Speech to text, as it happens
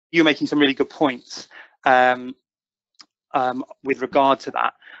you're making some really good points with regard to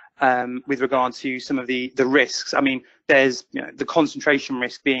that. With regard to some of the risks. I mean, there's the concentration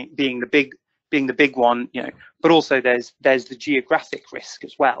risk being the big one, but also there's the geographic risk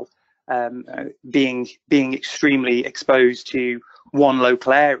as well, being extremely exposed to one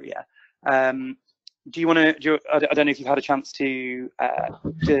local area. Do you want to? I don't know if you've had a chance to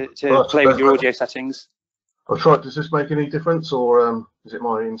play with your audio settings. I'll try. Does this make any difference, or is it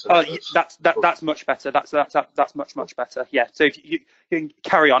my internet? That's much better. That's much better. Yeah. So if you can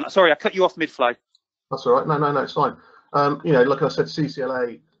carry on. Sorry, I cut you off mid-flow. That's all right. No, it's fine. Like I said,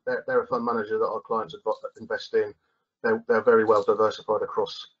 CCLA, they're a fund manager that our clients have got that invest in. They're very well diversified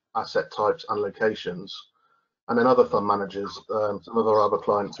across asset types and locations. And then other fund managers, some of our other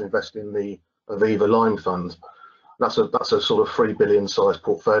clients invest in the Aviva Line Fund. That's a sort of $3 billion size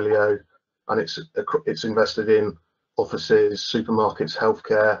portfolio, and it's invested in offices, supermarkets,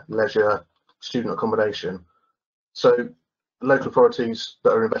 healthcare, leisure, student accommodation. So local authorities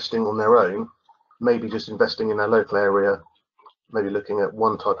that are investing on their own, maybe just investing in their local area, maybe looking at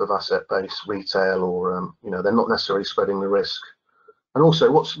one type of asset base, retail, or they're not necessarily spreading the risk. And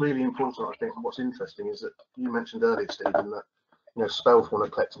also, what's really important, I think, and what's interesting is that you mentioned earlier, Stephen, that Spelf want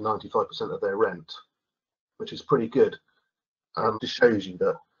to collect 95% of their rent, which is pretty good. Just shows you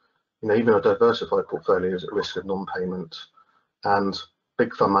that even a diversified portfolio is at risk of non-payment, and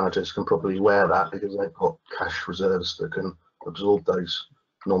big fund managers can probably wear that because they've got cash reserves that can absorb those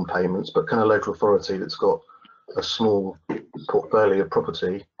non-payments. But can a local authority that's got a small portfolio of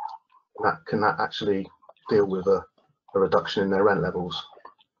property, can that actually deal with a reduction in their rent levels?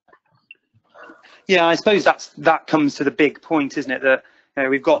 Yeah, I suppose that comes to the big point, isn't it? That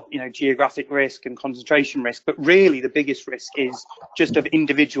we've got geographic risk and concentration risk, but really the biggest risk is just of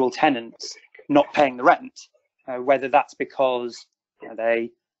individual tenants not paying the rent, whether that's because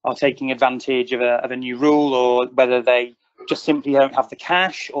they are taking advantage of a new rule, or whether they just simply don't have the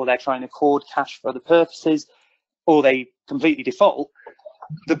cash, or they're trying to hoard cash for other purposes, or they completely default.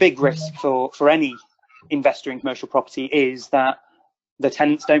 The big risk for any investor in commercial property is that the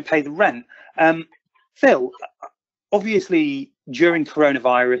tenants don't pay the rent. Phil, obviously during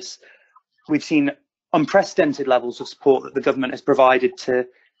coronavirus, we've seen unprecedented levels of support that the government has provided to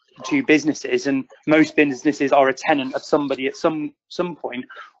businesses, and most businesses are a tenant of somebody at some point.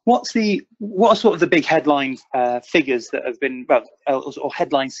 What are sort of the big headline figures that have been, or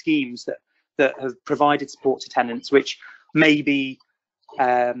headline schemes that have provided support to tenants, which maybe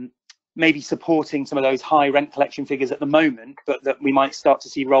supporting some of those high rent collection figures at the moment, but that we might start to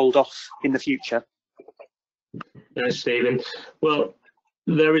see rolled off in the future? Thanks, Stephen. Well,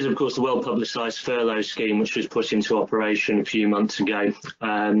 there is, of course, the well-publicised furlough scheme, which was put into operation a few months ago,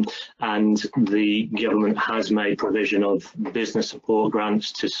 and the government has made provision of business support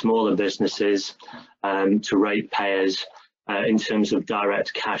grants to smaller businesses, to ratepayers, in terms of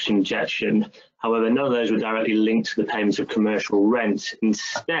direct cash injection. However, none of those were directly linked to the payment of commercial rent.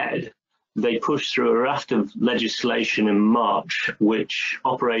 Instead, they pushed through a raft of legislation in March, which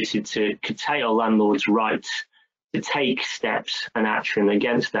operated to curtail landlords' rights to take steps and action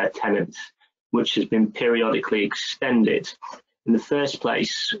against their tenants, which has been periodically extended. In the first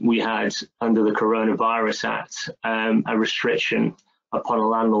place, we had, under the Coronavirus Act, a restriction upon a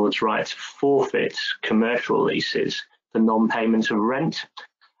landlord's right to forfeit commercial leases for non-payment of rent.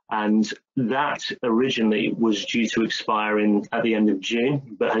 And that originally was due to expire at the end of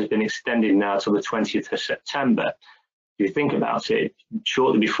June, but has been extended now to the 20th of September. If you think about it,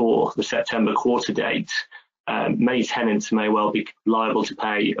 shortly before the September quarter date, many tenants may well be liable to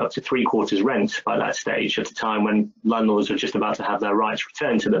pay up to 3/4 rent by that stage, at a time when landlords are just about to have their rights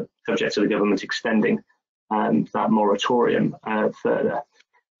returned to them, subject to the government extending that moratorium further.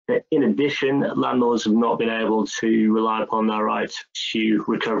 In addition, landlords have not been able to rely upon their right to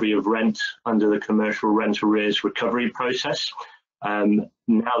recovery of rent under the commercial rent arrears recovery process.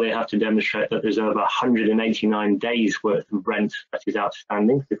 Now they have to demonstrate that there's over 189 days worth of rent that is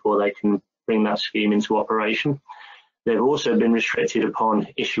outstanding before they can bring that scheme into operation. They've also been restricted upon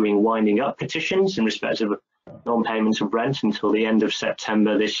issuing winding up petitions in respect of non-payment of rent until the end of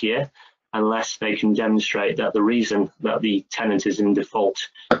September this year, unless they can demonstrate that the reason that the tenant is in default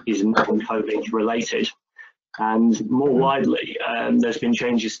is non-COVID related. And more widely, there's been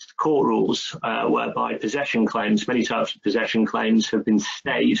changes to the court rules whereby possession claims, many types of possession claims, have been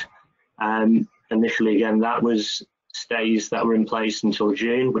stayed. Initially, again, that was stays that were in place until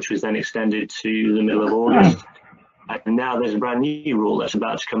June, which was then extended to the middle of August. And now there's a brand new rule that's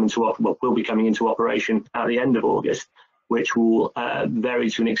about to come into will be coming into operation at the end of August, which will vary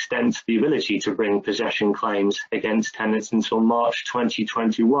to an extent the ability to bring possession claims against tenants until March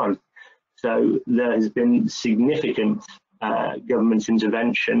 2021. So there has been significant government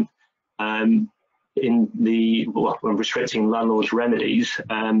intervention in the when restricting landlords' remedies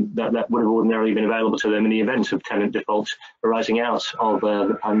that would have ordinarily been available to them in the event of tenant default arising out of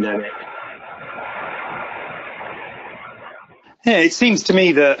the pandemic. Yeah, it seems to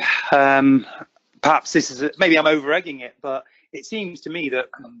me that perhaps this is maybe I'm over-egging it, but it seems to me that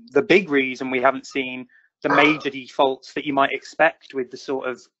the big reason we haven't seen the major defaults that you might expect with the sort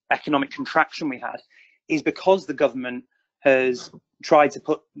of economic contraction we had is because the government has tried to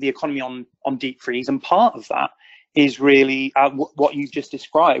put the economy on deep freeze, and part of that is really what you've just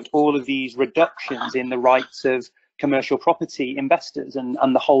described, all of these reductions in the rights of commercial property investors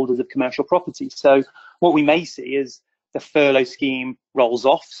and the holders of commercial property. So what we may see is the furlough scheme rolls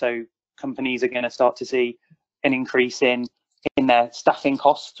off, so companies are going to start to see an increase in their staffing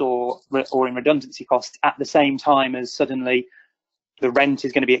costs or in redundancy costs at the same time as suddenly the rent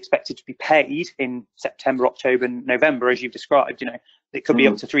is going to be expected to be paid in September, October, and November, as you've described. You know, it could be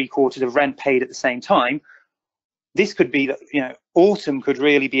up to 3/4 of rent paid at the same time. This could be that, you know, autumn could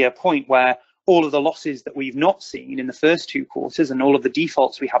really be a point where all of the losses that we've not seen in the first 2 quarters and all of the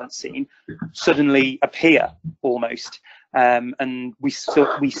defaults we haven't seen suddenly appear almost, and we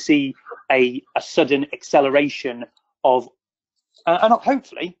see a sudden acceleration of, and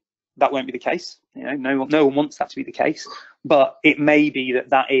hopefully that won't be the case. You know, no one wants that to be the case, but it may be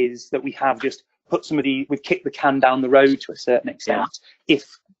that we have just put we've kicked the can down the road to a certain extent.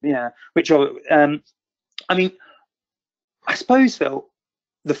 I mean, I suppose, Phil,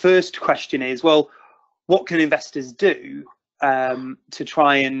 the first question is, well, what can investors do to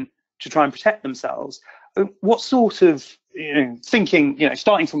try and protect themselves? What sort of, thinking,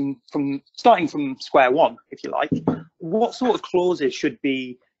 starting from square one, if you like, what sort of clauses should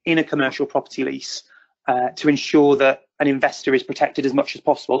be in a commercial property lease to ensure that an investor is protected as much as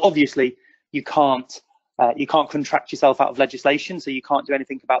possible? Obviously, you can't contract yourself out of legislation, so you can't do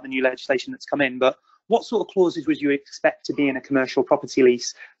anything about the new legislation that's come in. But what sort of clauses would you expect to be in a commercial property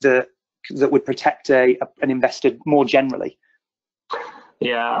lease that would protect an investor more generally?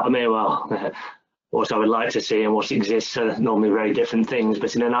 Yeah, I mean, well, what I would like to see and what exists are normally very different things.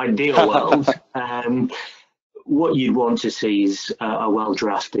 But in an ideal world, what you'd want to see is a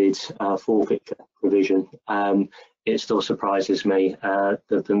well-drafted forfeiture provision. It still surprises me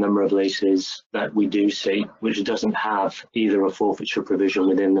that the number of leases that we do see which doesn't have either a forfeiture provision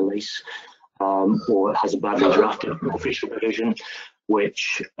within the lease or has a badly drafted forfeiture provision,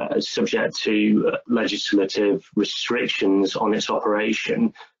 which is subject to legislative restrictions on its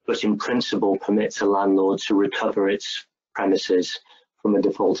operation, but in principle permits a landlord to recover its premises from a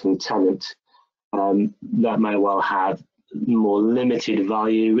defaulting tenant. That may well have more limited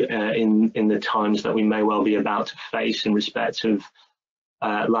value in the times that we may well be about to face in respect of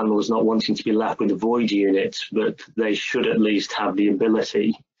landlords not wanting to be left with void units, but they should at least have the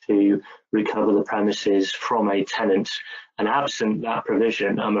ability to recover the premises from a tenant. And absent that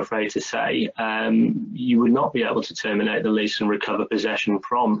provision, I'm afraid to say, you would not be able to terminate the lease and recover possession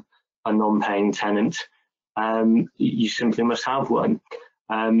from a non-paying tenant. You simply must have one.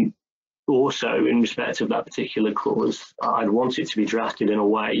 Also, in respect of that particular clause, I'd want it to be drafted in a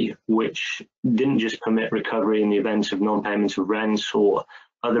way which didn't just permit recovery in the event of non-payment of rents or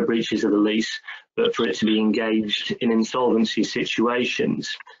other breaches of the lease, but for it to be engaged in insolvency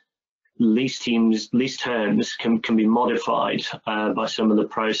situations. Lease terms can be modified by some of the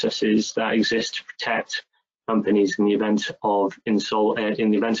processes that exist to protect companies in the event of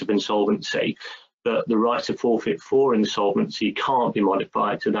insolvency. But the right to forfeit for insolvency can't be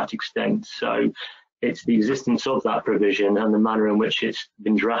modified to that extent. So it's the existence of that provision and the manner in which it's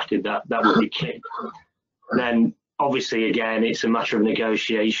been drafted that would be key. Then obviously, again, it's a matter of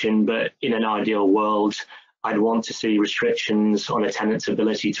negotiation, but in an ideal world, I'd want to see restrictions on a tenant's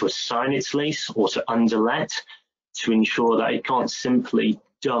ability to assign its lease or to underlet, to ensure that it can't simply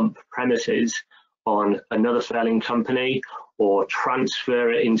dump premises on another failing company or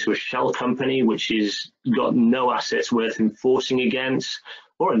transfer it into a shell company which has got no assets worth enforcing against,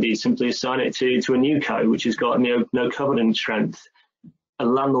 or indeed simply assign it to a new co which has got no covenant strength. A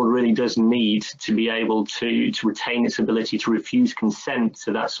landlord really does need to be able to retain its ability to refuse consent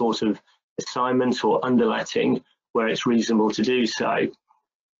to that sort of assignment or underletting where it's reasonable to do so.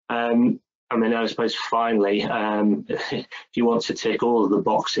 I mean, I suppose finally, if you want to tick all of the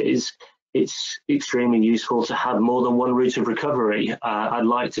boxes, it's extremely useful to have more than one route of recovery. I'd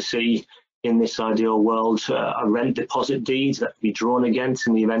like to see, in this ideal world, a rent deposit deed that can be drawn against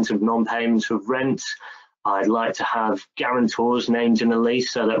in the event of non-payment of rent. I'd like to have guarantors named in a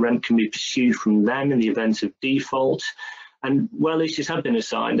lease so that rent can be pursued from them in the event of default. And where leases have been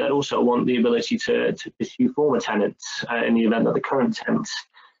assigned, I'd also want the ability to pursue former tenants in the event that the current tenant's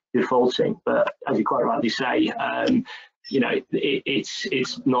defaulting. But as you quite rightly say, you know,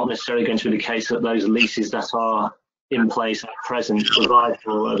 it's not necessarily going to be the case that those leases that are in place at present provide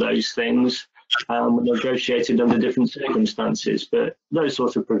for all of those things. Negotiated under different circumstances, but those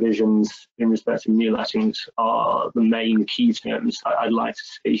sorts of provisions in respect of new lettings are the main key terms I'd like to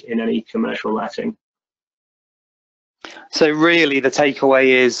see in any commercial letting. So really the takeaway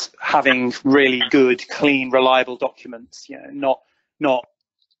is having really good, clean, reliable documents, you know,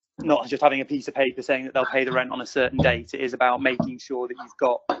 not just having a piece of paper saying that they'll pay the rent on a certain date. It is about making sure that you've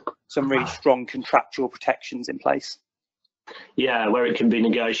got some really strong contractual protections in place. Yeah, where it can be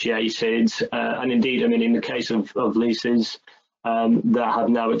negotiated, and indeed, I mean, in the case of leases that have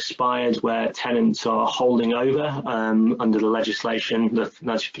now expired, where tenants are holding over under the legislation, the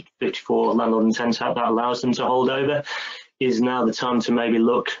 1954 Landlord and Tenant Act that allows them to hold over, is now the time to maybe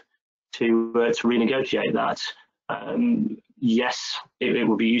look to renegotiate that. Yes, it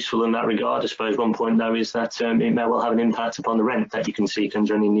would be useful in that regard. I suppose one point though is that it may well have an impact upon the rent that you can seek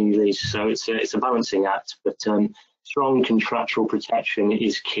under any new lease. So it's a balancing act, but strong contractual protection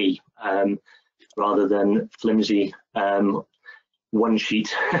is key, rather than flimsy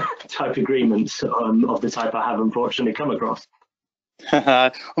one-sheet type agreements of the type I have unfortunately come across.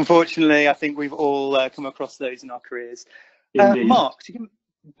 Unfortunately, I think we've all come across those in our careers. Mark,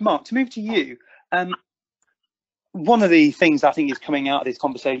 to move to you, one of the things I think is coming out of this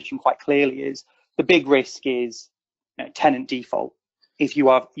conversation quite clearly is the big risk is, you know, tenant default. If you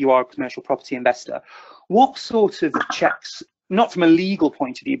are a commercial property investor, what sort of checks, not from a legal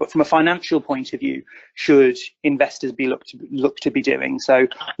point of view, but from a financial point of view, should investors be look to be doing? So,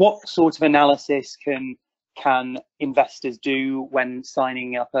 what sort of analysis can investors do when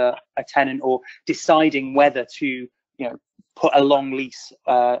signing up a tenant or deciding whether to, you know, put a long lease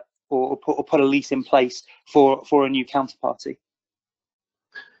or put a lease in place for a new counterparty?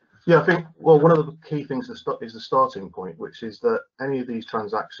 Yeah, I think, well, one of the key things is the starting point, which is that any of these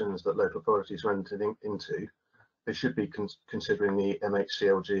transactions that local authorities are entering into, they should be considering the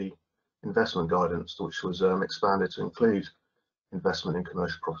MHCLG investment guidance, which was expanded to include investment in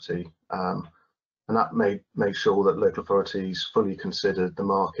commercial property. And that made sure that local authorities fully considered the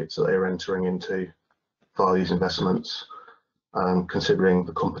markets that they are entering into via these investments, considering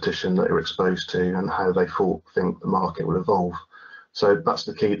the competition that they're exposed to and how they think the market will evolve. So that's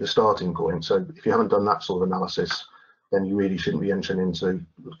the key, the starting point. So if you haven't done that sort of analysis, then you really shouldn't be entering into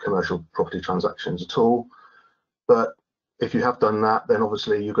commercial property transactions at all. But if you have done that, then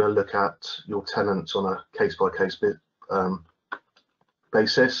obviously you're going to look at your tenants on a case-by-case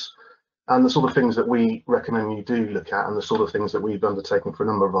basis. And the sort of things that we recommend you do look at, and the sort of things that we've undertaken for a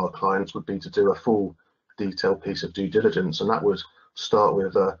number of our clients, would be to do a full detailed piece of due diligence. And that would start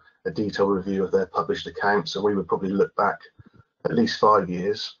with a detailed review of their published accounts. So we would probably look back at least 5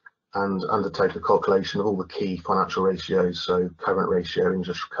 years and undertake a calculation of all the key financial ratios, so current ratio,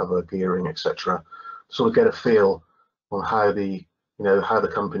 interest cover, gearing, etc. Sort of get a feel on how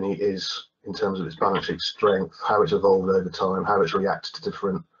the company is in terms of its balance sheet strength, how it's evolved over time, how it's reacted to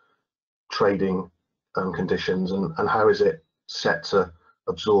different trading conditions, and how is it set to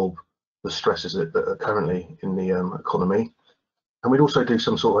absorb the stresses that are currently in the economy. And we'd also do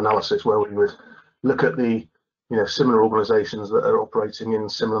some sort of analysis where we would look at the similar organisations that are operating in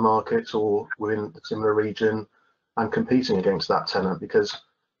similar markets or within a similar region and competing against that tenant, because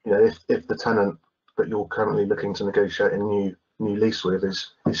if the tenant that you're currently looking to negotiate a new lease with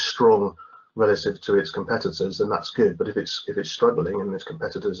is strong relative to its competitors, then that's good. But if it's struggling and its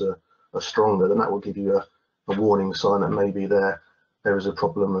competitors are stronger, then that will give you a warning sign that maybe there is a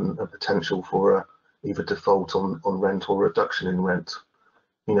problem and a potential for either default on rent or reduction in rent.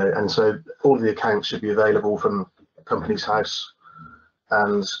 And so all of the accounts should be available from a company's house,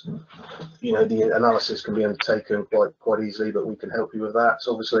 and the analysis can be undertaken quite easily, but we can help you with that.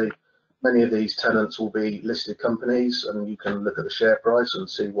 So obviously many of these tenants will be listed companies, and you can look at the share price and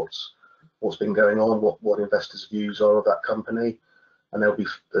see what's been going on, what investors' views are of that company, and there'll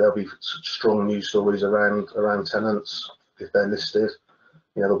be strong news stories around tenants if they're listed.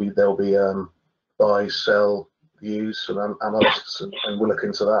 There'll be buy, sell views from analysts, and we'll look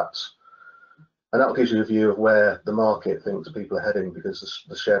into that. And that gives you a view of where the market thinks people are heading, because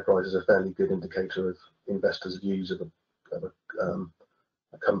the share price is a fairly good indicator of investors' views of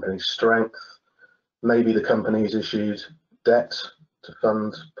a company's strength. Maybe the company's issued debt to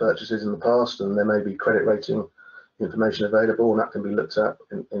fund purchases in the past, and there may be credit rating information available, and that can be looked at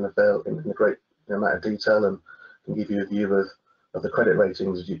in amount of detail and can give you a view of the credit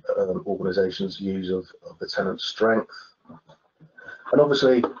ratings organisations use of the tenant's strength. And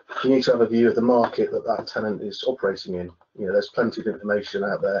obviously, you need to have a view of the market that tenant is operating in. There's plenty of information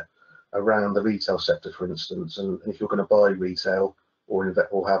out there around the retail sector, for instance, and if you're going to buy retail or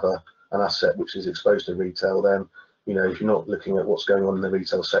have an asset which is exposed to retail, then if you're not looking at what's going on in the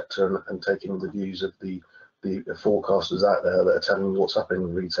retail sector and taking the views of the forecasters out there that are telling you what's happening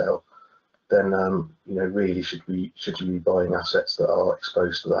in retail, then really should you be buying assets that are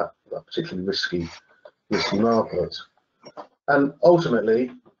exposed to that particularly risky market. And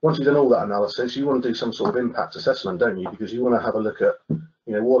ultimately, once you've done all that analysis, you want to do some sort of impact assessment, don't you? Because you want to have a look at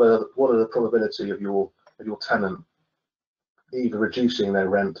what are the probability of your tenant either reducing their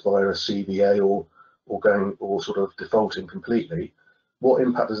rent via a CVA or sort of defaulting completely. What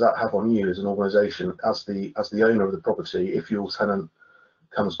impact does that have on you as an organisation, as the owner of the property, if your tenant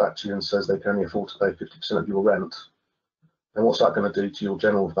comes back to you and says they can only afford to pay 50% of your rent? And what's that going to do to your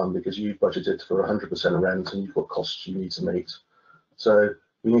general fund, because you've budgeted for 100% rent and you've got costs you need to meet? So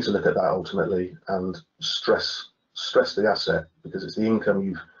we need to look at that ultimately and stress the asset, because it's the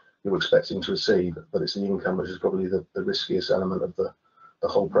income you're expecting to receive, but it's the income which is probably the riskiest element of the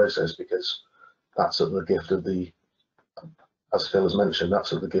whole process, because that's at the gift of as Phil has mentioned,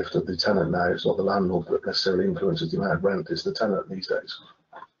 that's at the gift of the tenant now. It's not the landlord that necessarily influences the amount of rent, it's the tenant these days.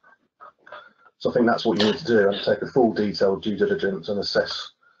 So I think that's what you need to do, and take a full detailed due diligence and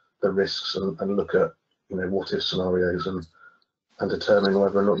assess the risks and look at what if scenarios and determine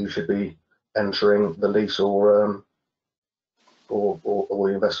whether or not you should be entering the lease or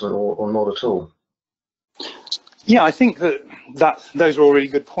the investment or not at all. Yeah, I think that those are all really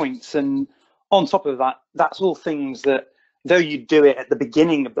good points, and on top of that, that's all things that, though you do it at the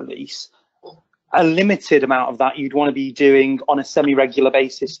beginning of the lease, a limited amount of that you'd want to be doing on a semi-regular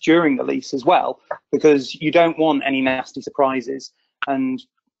basis during the lease as well, because you don't want any nasty surprises. And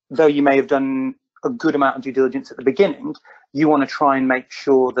though you may have done a good amount of due diligence at the beginning, you want to try and make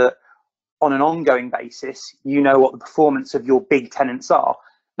sure that on an ongoing basis, you know what the performance of your big tenants are.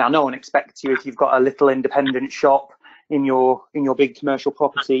 Now, no one expects you, if you've got a little independent shop in your big commercial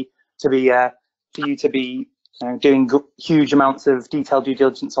property, for you to be doing huge amounts of detailed due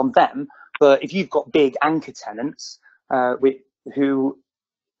diligence on them. But if you've got big anchor tenants who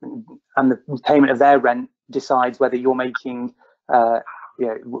and the payment of their rent decides whether you're making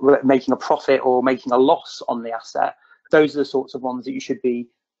making a profit or making a loss on the asset, those are the sorts of ones that you should be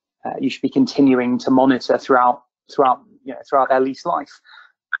continuing to monitor throughout their lease life.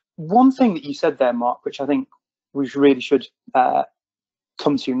 One thing that you said there, Mark, which I think we really should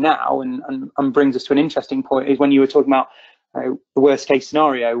come to now and brings us to an interesting point, is when you were talking about the worst case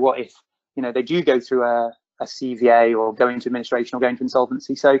scenario. What if they do go through a CVA or go into administration or go into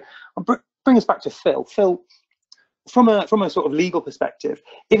insolvency? So I'll bring us back to Phil. Phil, from a sort of legal perspective,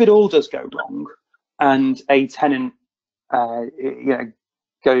 if it all does go wrong and a tenant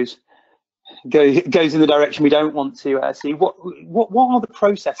goes in the direction we don't want to see, what are the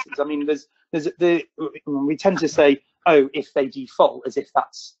processes? I mean, we tend to say, oh, if they default, as if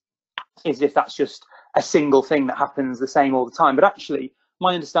that's just a single thing that happens the same all the time. But actually,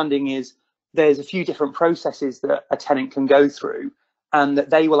 my understanding is there's a few different processes that a tenant can go through, and that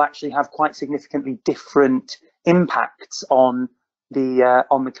they will actually have quite significantly different impacts on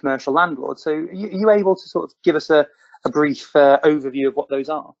the commercial landlord. So are you able to sort of give us a brief overview of what those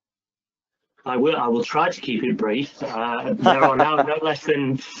are? I will try to keep it brief. There are now no less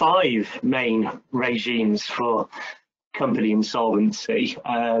than 5 main regimes for company insolvency.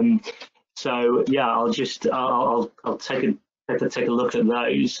 So yeah, I'll take a look at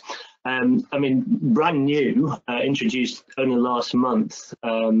those. I mean, brand new, introduced only last month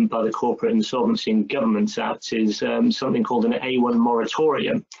by the Corporate Insolvency and Governments Act, is something called an A1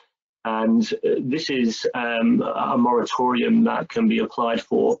 moratorium. And this is a moratorium that can be applied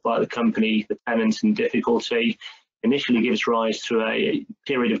for by the company, the tenants in difficulty. Initially gives rise to a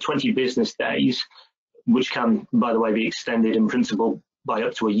period of 20 business days, which can, by the way, be extended in principle by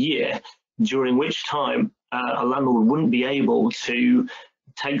up to a year, during which time a landlord wouldn't be able to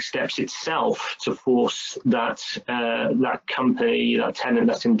take steps itself to force that company, that tenant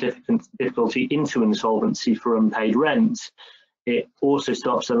that's in difficulty, into insolvency for unpaid rent. It also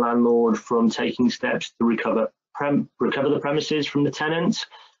stops the landlord from taking steps to recover the premises from the tenant,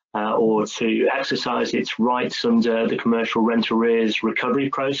 or to exercise its rights under the commercial rent arrears recovery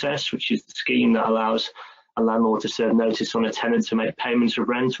process, which is the scheme that allows a landlord to serve notice on a tenant to make payments of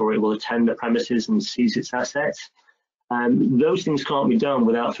rent, or it will attend the premises and seize its assets. Those things can't be done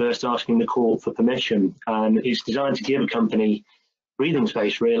without first asking the court for permission, and it's designed to give a company breathing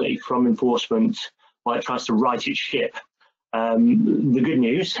space really from enforcement while it tries to right its ship. The good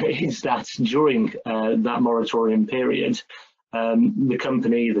news is that during that moratorium period, the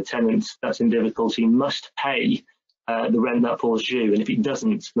company, the tenant that's in difficulty must pay the rent that falls due, and if it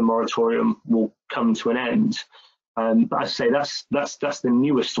doesn't, the moratorium will come to an end. But I say that's the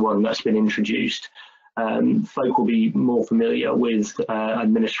newest one that's been introduced. Folk will be more familiar with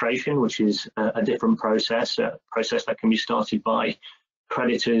administration, which is a different process, a process that can be started by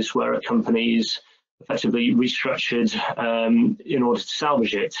creditors where a company is effectively restructured in order to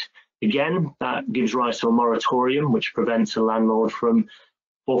salvage it. Again, that gives rise to a moratorium, which prevents a landlord from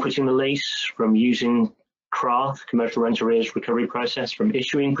forfeiting the lease, from using CRA, commercial rent arrears recovery process, from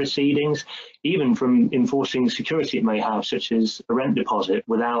issuing proceedings, even from enforcing security it may have, such as a rent deposit,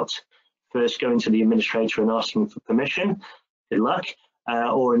 without first going to the administrator and asking for permission. Good luck.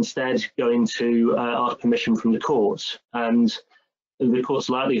 Or instead going to ask permission from the courts. And the court's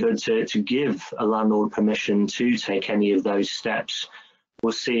likelihood to give a landlord permission to take any of those steps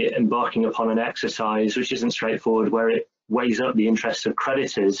will see it embarking upon an exercise which isn't straightforward, where it weighs up the interests of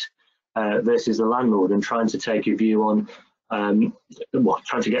creditors versus the landlord, and trying to take a view on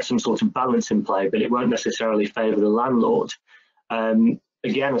trying to get some sort of balance in play, but it won't necessarily favour the landlord.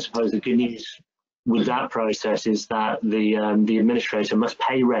 Again, I suppose the good news with that process is that the administrator must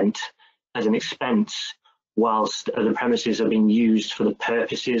pay rent as an expense whilst the premises are being used for the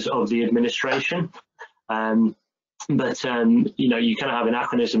purposes of the administration. But you know, you kind of have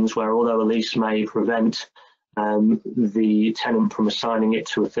anachronisms where, although a lease may prevent the tenant from assigning it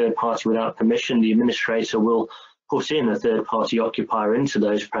to a third party without permission, the administrator will put in a third party occupier into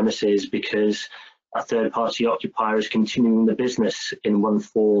those premises, because a third party occupier is continuing the business in one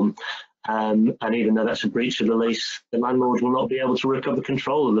form. And even though that's a breach of the lease, the landlord will not be able to recover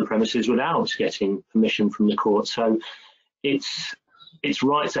control of the premises without getting permission from the court. So its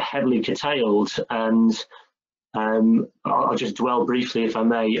rights are heavily curtailed. And I'll just dwell briefly, if I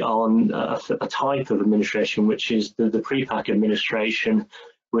may, on a type of administration, which is the pre-pack administration,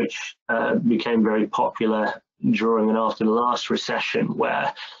 which became very popular during and after the last recession,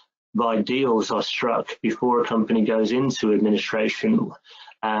 where deals are struck before a company goes into administration,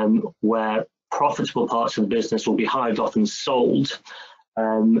 where profitable parts of the business will be hived off and sold,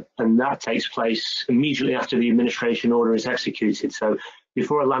 and that takes place immediately after the administration order is executed. So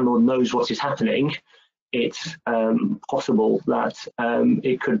before a landlord knows what is happening, it's possible that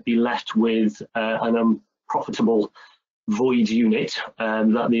it could be left with an unprofitable void unit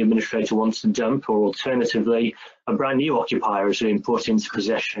that the administrator wants to dump, or alternatively a brand new occupier is being put into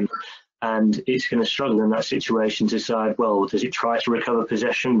possession, and it's going to struggle in that situation to decide, well, does it try to recover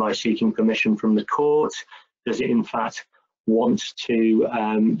possession by seeking permission from the court? Does it in fact want to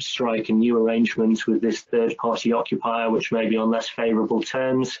strike a new arrangement with this third party occupier, which may be on less favourable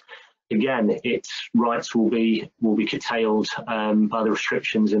terms? Again, its rights will be curtailed by the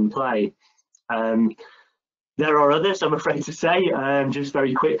restrictions in play. There are others, I'm afraid to say. Just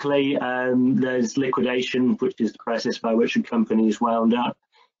very quickly, there's liquidation, which is the process by which a company is wound up.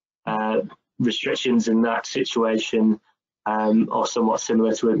 Restrictions in that situation are somewhat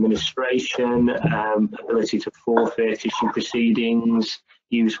similar to administration. Ability to forfeit, issue proceedings,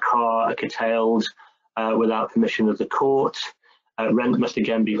 use CAR are curtailed without permission of the court. Rent must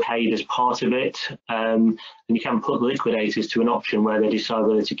again be paid as part of it, and you can put liquidators to an option where they decide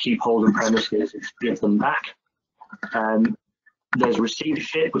whether to keep hold of premises and give them back. There's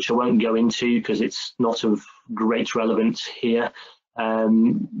receivership, which I won't go into because it's not of great relevance here,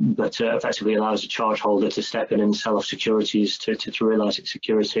 but effectively allows a charge holder to step in and sell off securities to realise its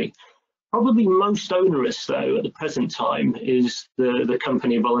security. Probably most onerous, though, at the present time is the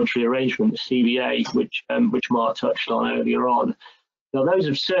company voluntary arrangement, the CVA, which Mark touched on earlier on. Now, those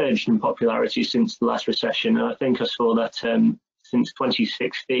have surged in popularity since the last recession, and I think I saw that since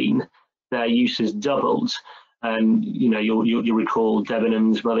 2016, their use has doubled. And you know, you'll recall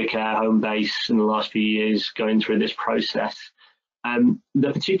Debenhams, Mothercare, Homebase in the last few years going through this process.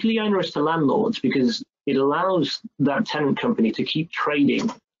 They're particularly onerous to landlords because it allows that tenant company to keep trading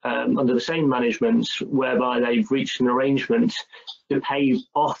under the same management, whereby they've reached an arrangement to pay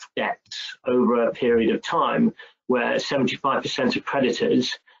off debts over a period of time, where 75% of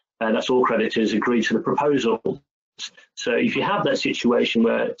creditors, that's all creditors, agree to the proposal. So if you have that situation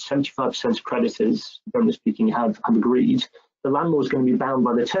where 75% of creditors, generally speaking, have agreed, the landlord's going to be bound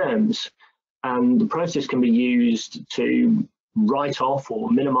by the terms, and the process can be used to write off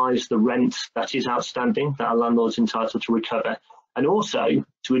or minimise the rent that is outstanding that a landlord's entitled to recover, and also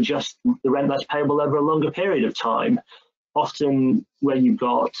to adjust the rent that's payable over a longer period of time. Often where you've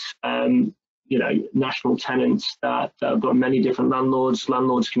got national tenants that have got many different landlords.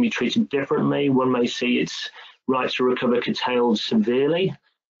 Landlords can be treated differently. One may see its right to recover curtailed severely.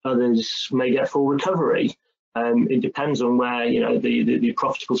 Others may get full recovery. It depends on where the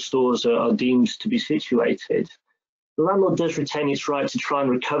profitable stores are deemed to be situated. The landlord does retain its right to try and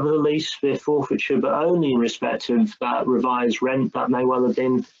recover the lease via forfeiture, but only in respect of that revised rent that may well have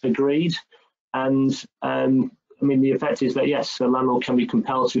been agreed. And the effect is that, yes, the landlord can be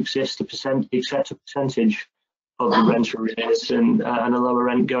compelled to accept a percentage of the rent arrears and a lower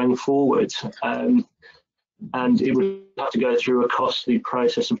rent going forward. And it would have to go through a costly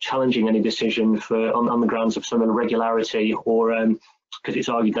process of challenging any decision on the grounds of some irregularity, or because it's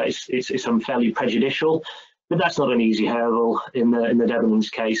argued that it's unfairly prejudicial. But that's not an easy hurdle. In the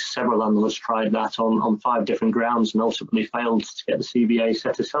Debenhams case, several landlords tried that on 5 different grounds and ultimately failed to get the CVA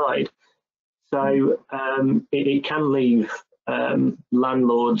set aside. So it can leave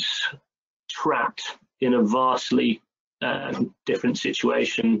landlords trapped in a vastly different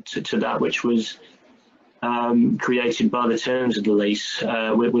situation to that which was created by the terms of the lease,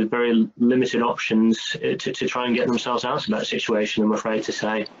 with very limited options to try and get themselves out of that situation, I'm afraid to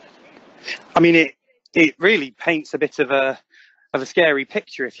say. I mean, it really paints a bit of a scary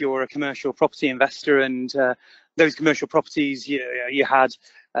picture if you're a commercial property investor, and those commercial properties, you had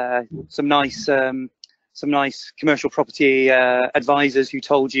some nice commercial property advisors who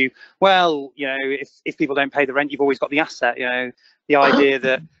told you, well, if people don't pay the rent, you've always got the asset. The idea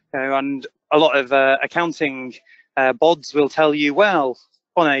that, and a lot of accounting bods will tell you, well,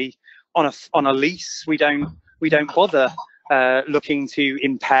 on a lease, we don't bother looking to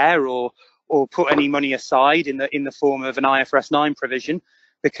impair or put any money aside in the form of an IFRS 9 provision,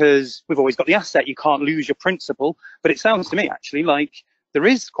 because we've always got the asset. You can't lose your principal. But it sounds to me actually like there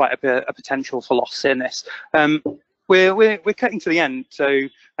is quite a potential for loss in this. We're cutting to the end, so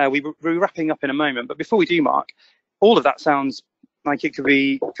we're wrapping up in a moment. But before we do, Mark, all of that sounds like it could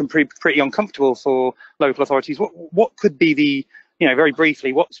be pretty uncomfortable for local authorities. What could be the, very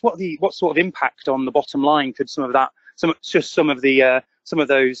briefly, what sort of impact on the bottom line could some of those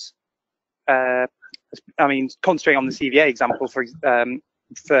concentrating on the CVA example for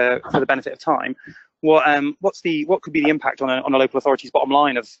the benefit of time, what could be the impact on a local authority's bottom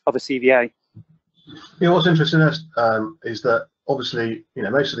line of a CVA? What's interesting is that obviously,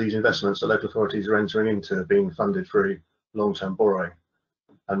 most of these investments that local authorities are entering into are being funded through long-term borrowing,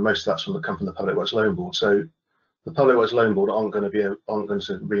 and most of that's come from the Public Works Loan Board. So the Public Works Loan Board aren't going to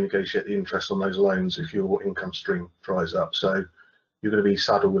renegotiate the interest on those loans if your income stream dries up. So you're going to be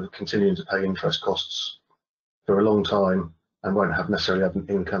saddled with continuing to pay interest costs for a long time and won't necessarily have an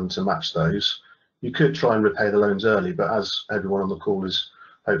income to match those. You could try and repay the loans early, but as everyone on the call is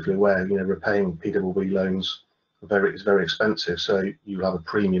hopefully aware, repaying PWB loans is very expensive. So you'll have a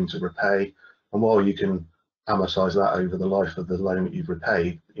premium to repay, and while you can amortize that over the life of the loan that you've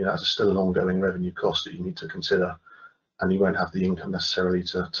repaid, that's still an ongoing revenue cost that you need to consider, and you won't have the income necessarily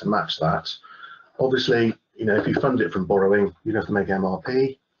to match that. Obviously, if you fund it from borrowing, you'd have to make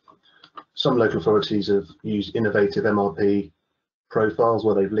MRP. Some local authorities have used innovative MRP profiles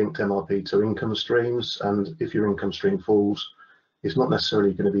where they've linked MRP to income streams, and if your income stream falls, it's not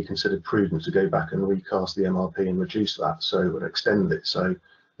necessarily going to be considered prudent to go back and recast the MRP and reduce that, or extend it. So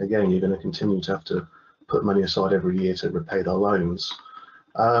again, you're going to continue to have to put money aside every year to repay their loans.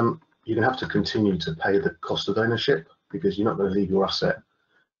 You're going to have to continue to pay the cost of ownership, because you're not going to leave your asset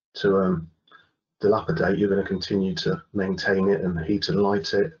to dilapidate. You're going to continue to maintain it and heat and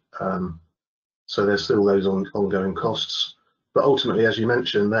light it. So there's still those ongoing costs. But ultimately, as you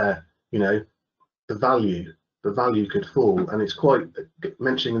mentioned there, the value could fall, and it's quite,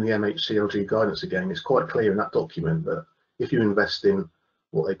 mentioning the MHCLG guidance again, it's quite clear in that document that if you invest in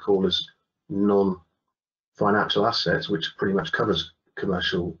what they call as non-financial assets, which pretty much covers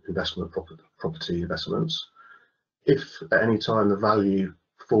commercial investment property investments, if at any time the value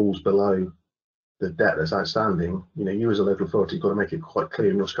falls below the debt that's outstanding, you as a local authority have got to make it quite clear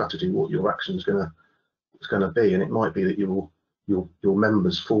in your strategy what your action is going to be, and it might be that your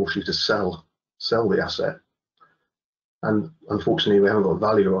members force you to sell the asset. And unfortunately, we haven't got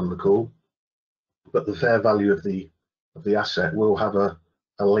value on the call, but the fair value of the asset will have a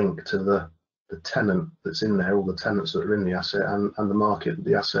link to the tenant that's in there, all the tenants that are in the asset, and the market that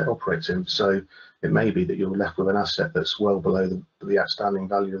the asset operates in. So it may be that you're left with an asset that's well below the outstanding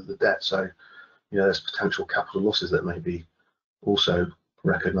value of the debt. So there's potential capital losses that may be also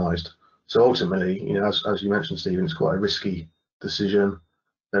recognised. So ultimately, as you mentioned, Stephen, it's quite a risky decision.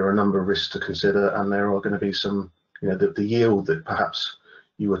 There are a number of risks to consider, and there are going to be some, the yield that perhaps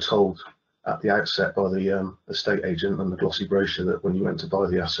you were told at the outset by the estate agent and the glossy brochure that when you went to buy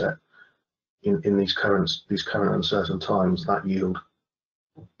the asset, in these current uncertain times, that yield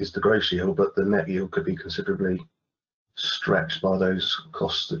is the gross yield, but the net yield could be considerably stretched by those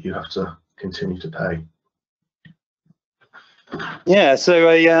costs that you have to continue to pay. Yeah, so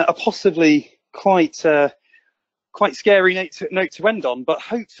a possibly quite scary note to end on, but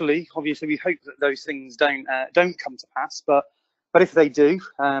hopefully, obviously, we hope that those things don't come to pass. But if they do,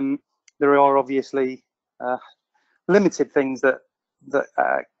 there are obviously limited things that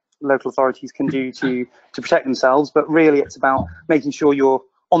local authorities can do to protect themselves. But really, it's about making sure you're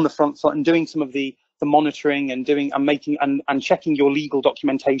on the front foot and doing some of the monitoring and making and checking your legal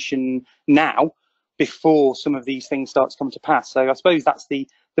documentation now before some of these things start to come to pass. So I suppose that's the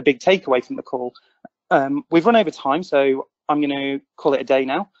big takeaway from the call. We've run over time, so I'm going to call it a day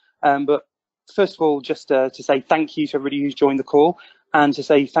now. But first of all, just to say thank you to everybody who's joined the call, and to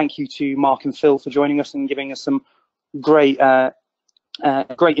say thank you to Mark and Phil for joining us and giving us some great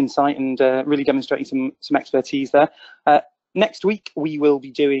insight and really demonstrating some expertise there. Next week, we will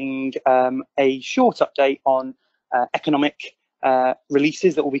be doing a short update on economic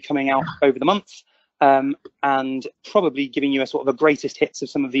releases that will be coming out over the month, and probably giving you a sort of a greatest hits of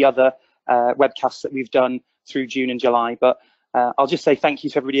some of the other webcasts that we've done through June and July. But I'll just say thank you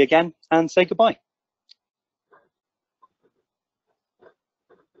to everybody again and say goodbye.